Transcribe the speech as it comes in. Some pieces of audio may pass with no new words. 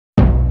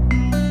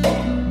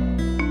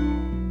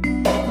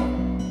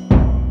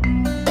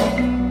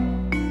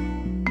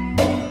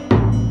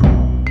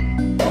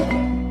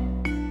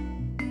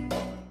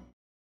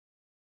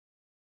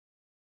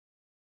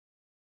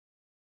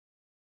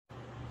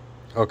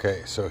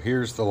Okay, so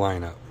here's the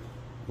lineup.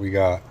 We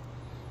got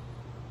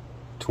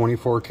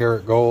 24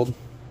 karat gold,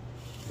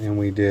 and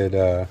we did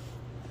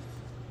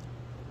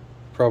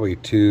probably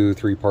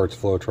 2-3 parts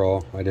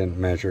Floetrol. I didn't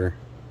measure.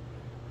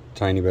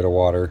 Tiny bit of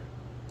water.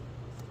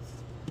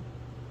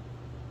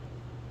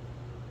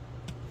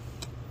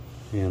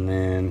 And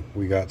then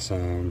we got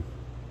some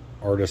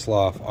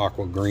Loft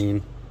Aqua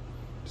green.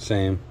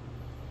 Same.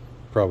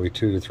 Probably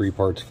 2 to 3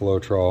 parts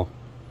Floetrol.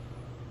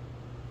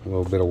 A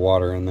little bit of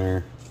water in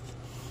there.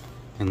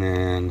 And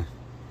then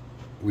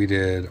we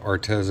did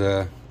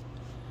Arteza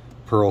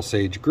Pearl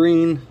Sage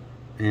Green.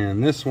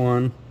 And this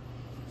one,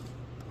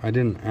 I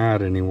didn't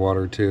add any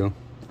water to.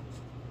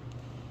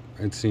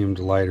 It seemed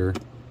lighter.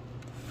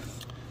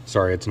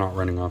 Sorry, it's not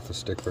running off the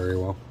stick very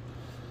well.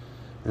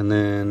 And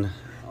then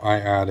I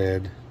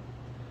added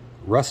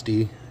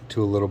Rusty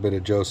to a little bit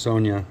of Joe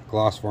Sonia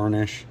gloss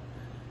varnish.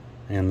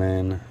 And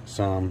then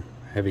some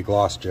heavy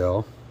gloss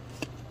gel.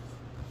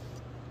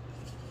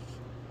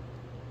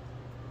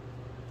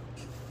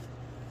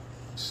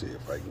 Let's see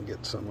if I can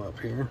get some up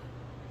here.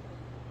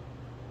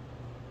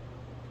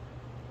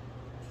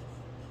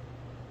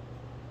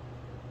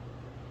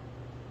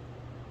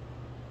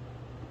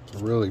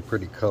 Really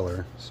pretty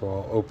color, so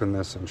I'll open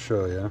this and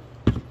show you.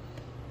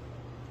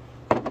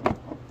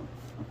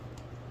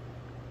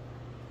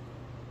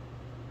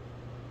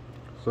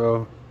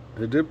 So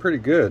it did pretty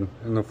good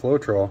in the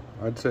Floetrol.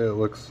 I'd say it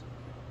looks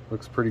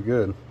pretty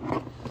good.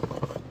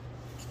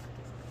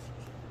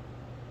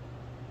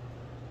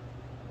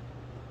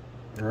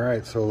 All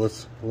right, so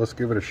let's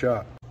give it a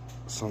shot.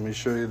 So let me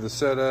show you the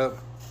setup.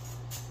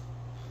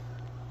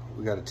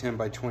 We got a 10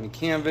 by 20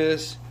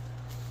 canvas,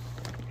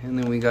 and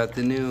then we got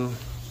the new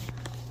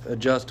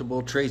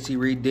adjustable Tracy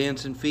Reed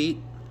dancing feet.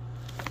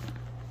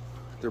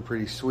 They're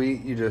pretty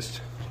sweet. You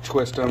just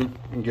twist them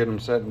and get them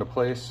set into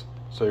place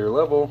so you're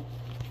level.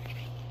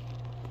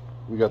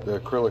 We got the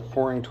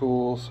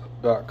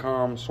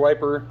acrylicpouringtools.com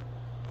swiper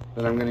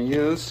that I'm going to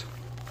use.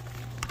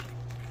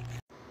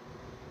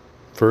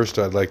 First,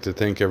 I'd like to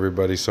thank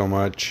everybody so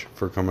much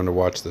for coming to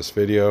watch this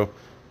video.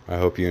 I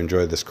hope you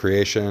enjoyed this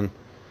creation.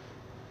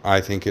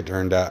 I think it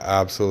turned out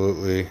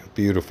absolutely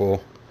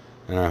beautiful,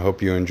 and I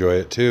hope you enjoy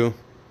it too.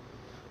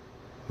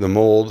 The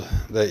mold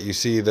that you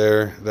see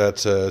there,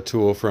 that's a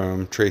tool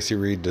from Tracy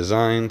Reed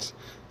Designs.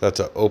 That's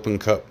an open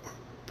cup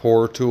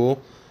pour tool,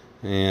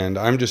 and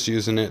I'm just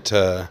using it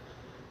to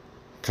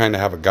kind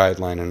of have a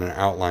guideline and an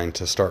outline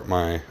to start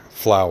my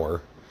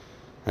flower.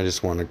 I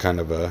just wanted kind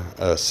of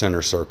a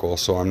center circle,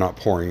 so I'm not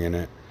pouring in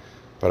it,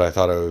 but I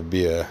thought it would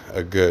be a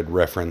good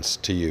reference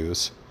to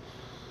use.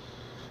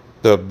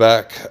 The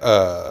back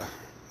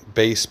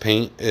base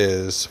paint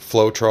is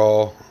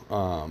Floetrol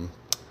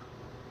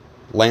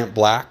Lamp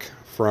Black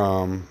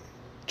from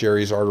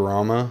Jerry's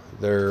Artorama,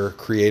 their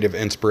creative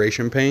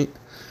inspiration paint.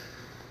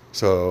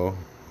 So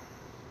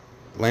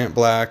Lamp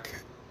Black,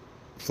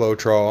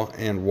 Floetrol,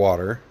 and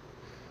water.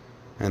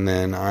 And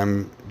then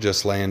I'm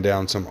just laying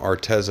down some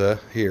Arteza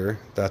here.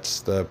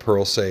 That's the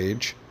Pearl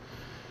Sage.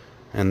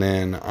 And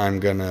then I'm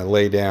gonna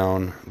lay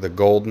down the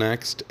gold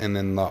next, and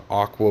then the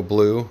Aqua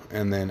blue.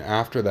 And then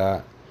after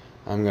that,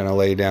 I'm gonna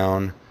lay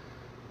down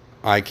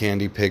Eye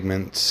Candy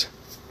Pigments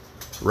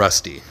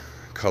Rusty,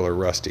 color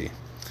Rusty.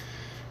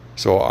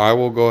 So I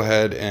will go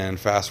ahead and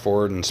fast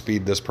forward and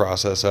speed this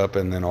process up,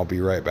 and then I'll be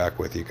right back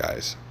with you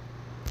guys.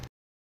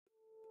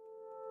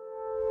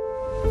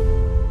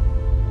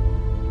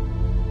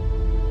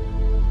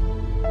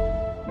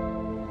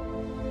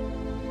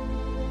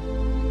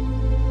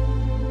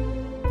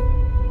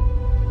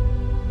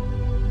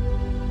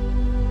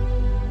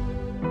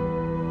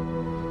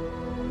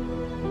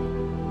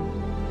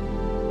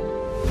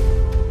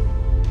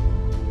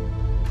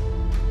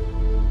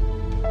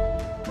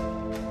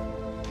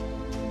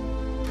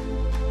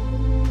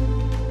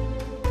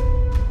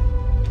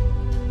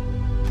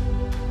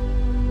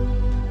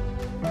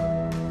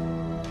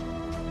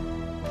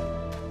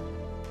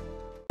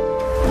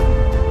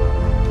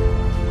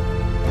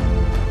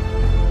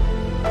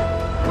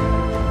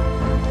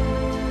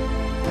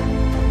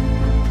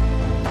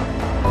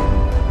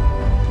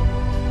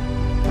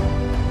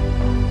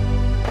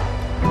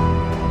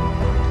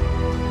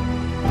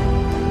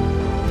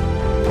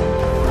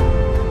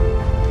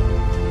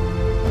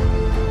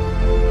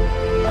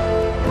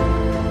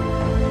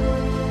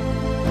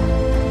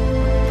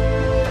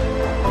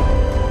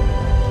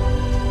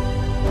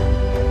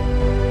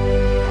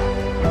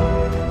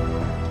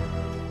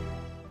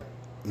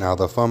 Now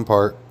the fun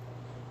part,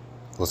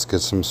 let's get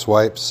some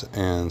swipes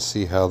and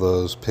see how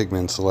those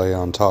pigments lay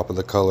on top of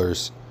the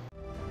colors.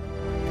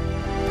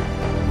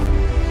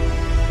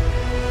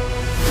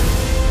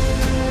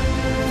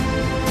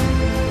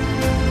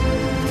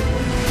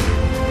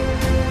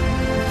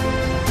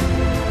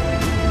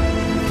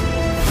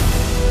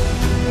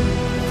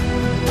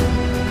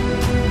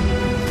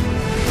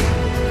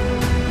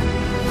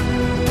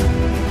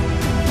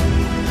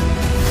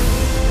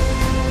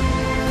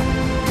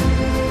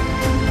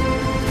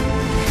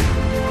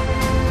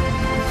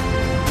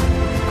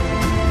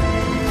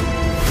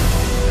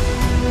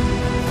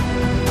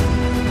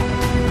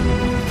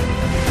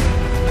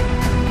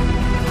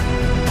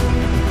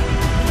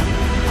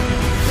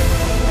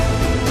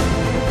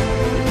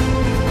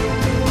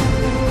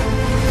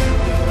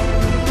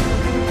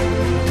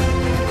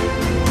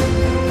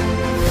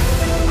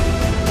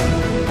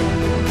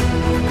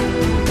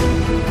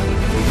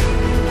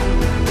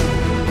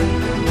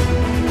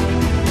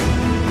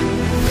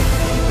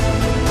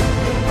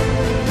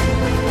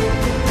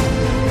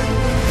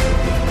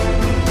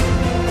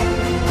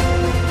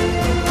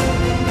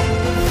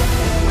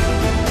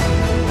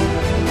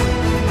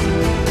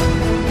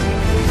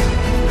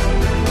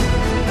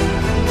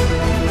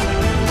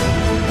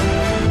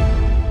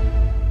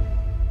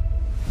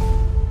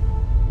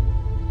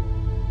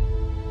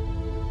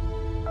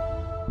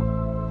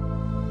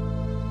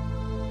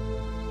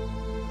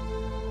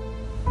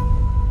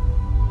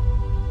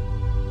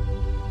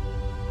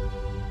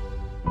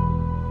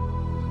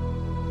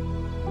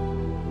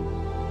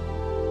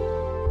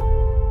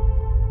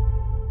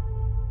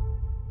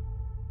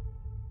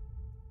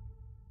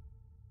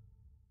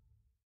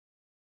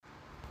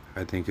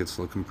 I think it's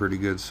looking pretty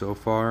good so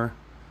far.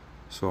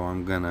 So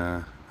I'm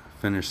gonna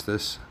finish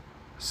this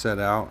set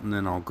out, and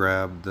then I'll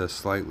grab the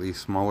slightly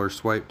smaller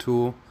swipe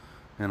tool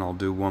and I'll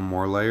do one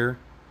more layer.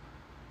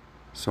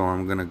 So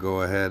I'm gonna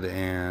go ahead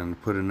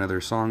and put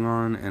another song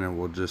on, and it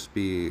will just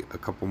be a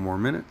couple more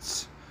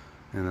minutes,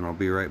 and then I'll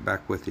be right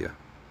back with you.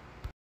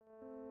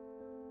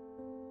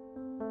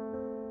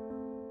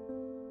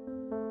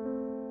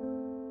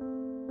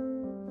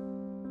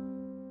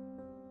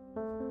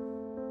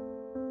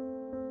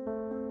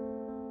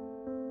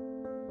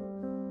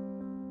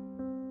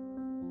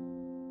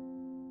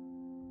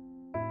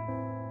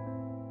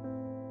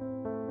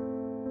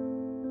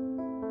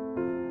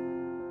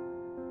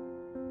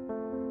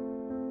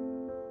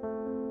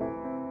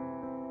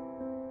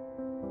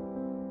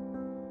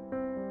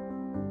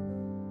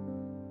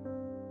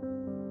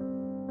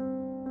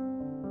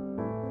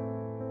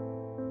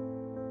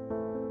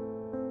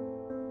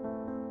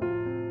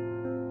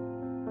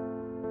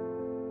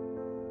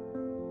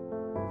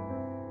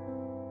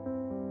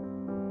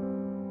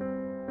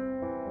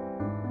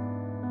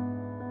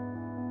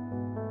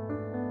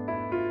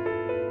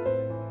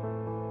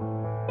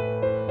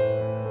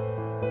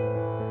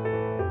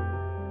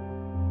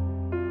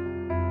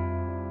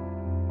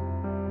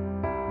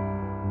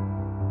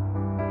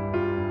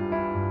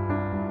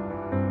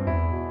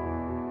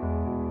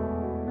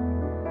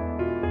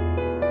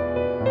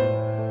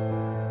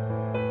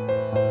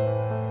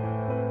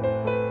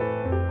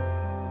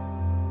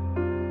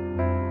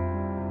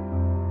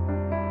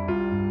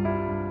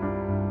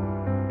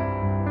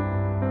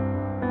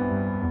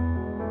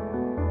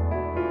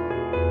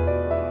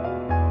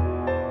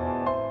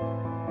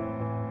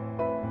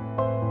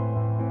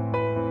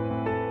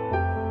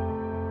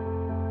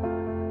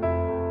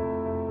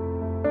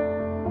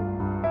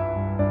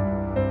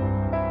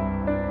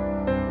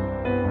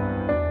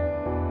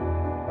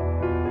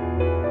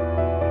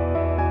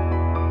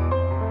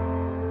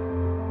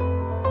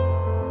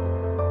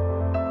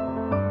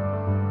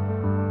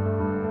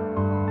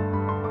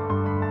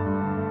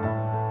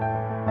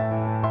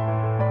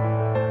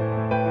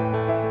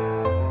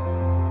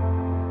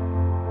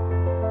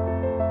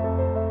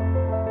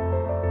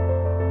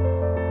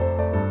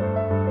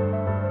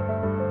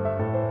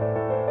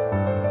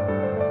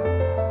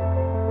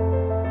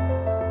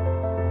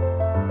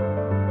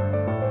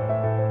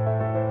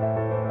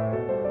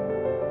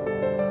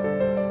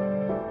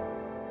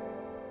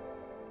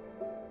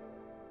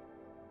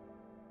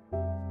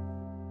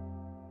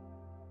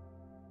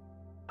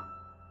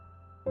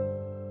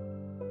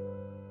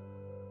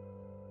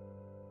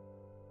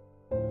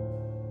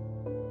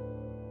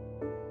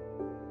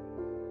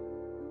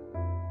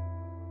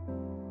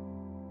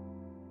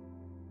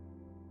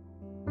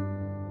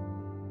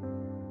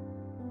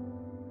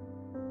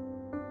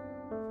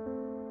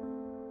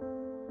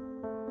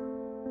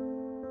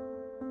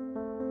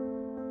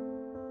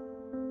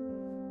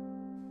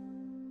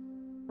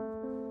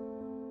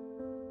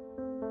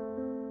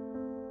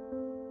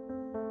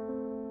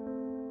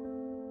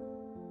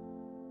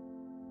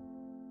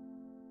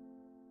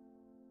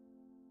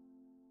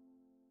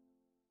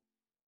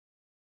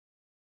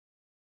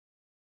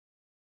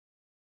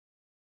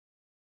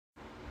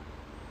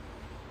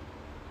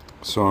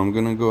 So I'm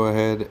gonna go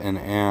ahead and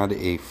add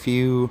a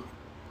few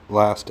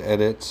last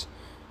edits,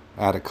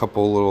 add a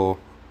couple little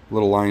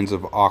lines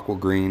of aqua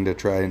green to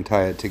try and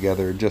tie it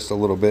together just a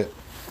little bit.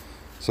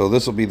 So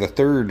this will be the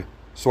third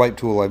swipe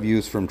tool I've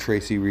used from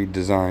Tracy Reed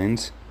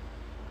Designs.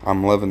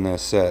 I'm loving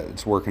this set.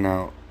 It's working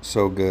out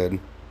so good.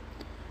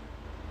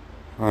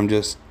 I'm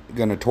just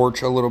gonna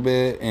torch a little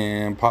bit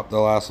and pop the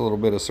last little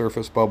bit of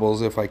surface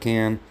bubbles if I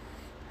can,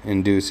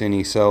 induce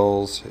any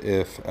cells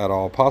if at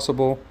all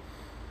possible.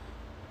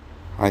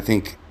 I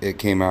think it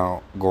came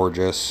out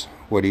gorgeous.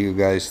 What do you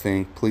guys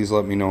think? Please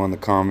let me know in the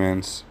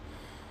comments.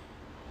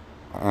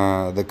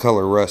 The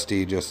color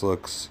Rusty just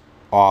looks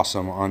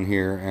awesome on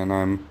here, and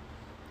I'm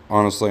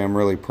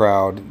really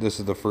proud. This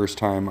is the first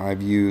time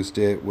I've used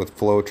it with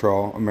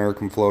Floetrol,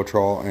 American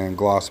Floetrol, and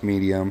gloss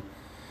medium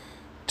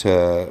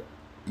to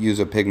use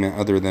a pigment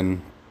other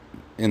than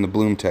in the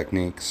bloom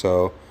technique.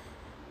 So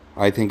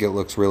I think it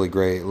looks really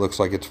great. It looks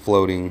like it's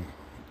floating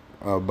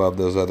above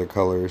those other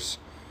colors.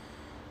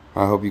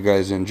 I hope you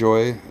guys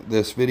enjoy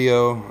this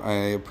video. I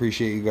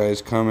appreciate you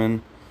guys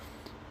coming.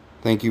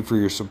 Thank you for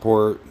your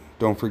support.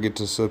 Don't forget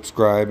to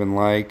subscribe and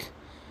like.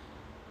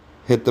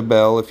 Hit the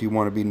bell if you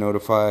want to be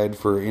notified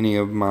for any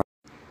of my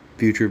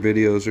future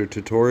videos or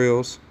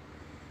tutorials.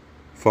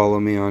 Follow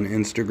me on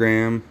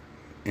Instagram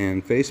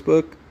and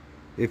Facebook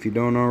if you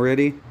don't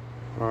already.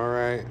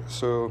 Alright,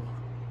 so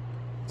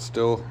it's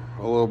still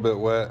a little bit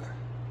wet,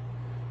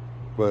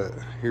 but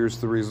here's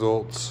the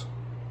results.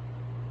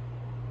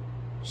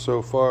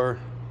 So far,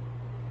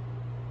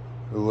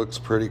 it looks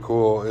pretty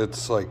cool.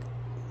 It's like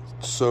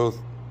so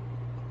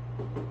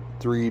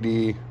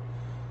 3D.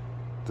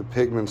 The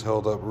pigment's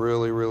held up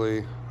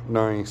really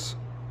nice.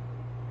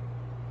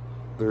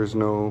 There's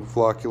no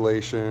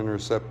flocculation or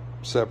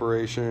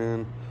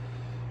separation.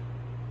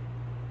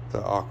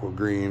 The aqua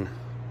green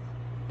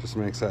just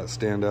makes that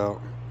stand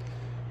out.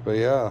 But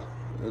yeah,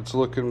 it's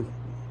looking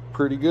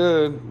pretty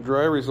good.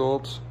 Dry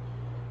results.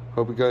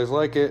 Hope you guys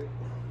like it.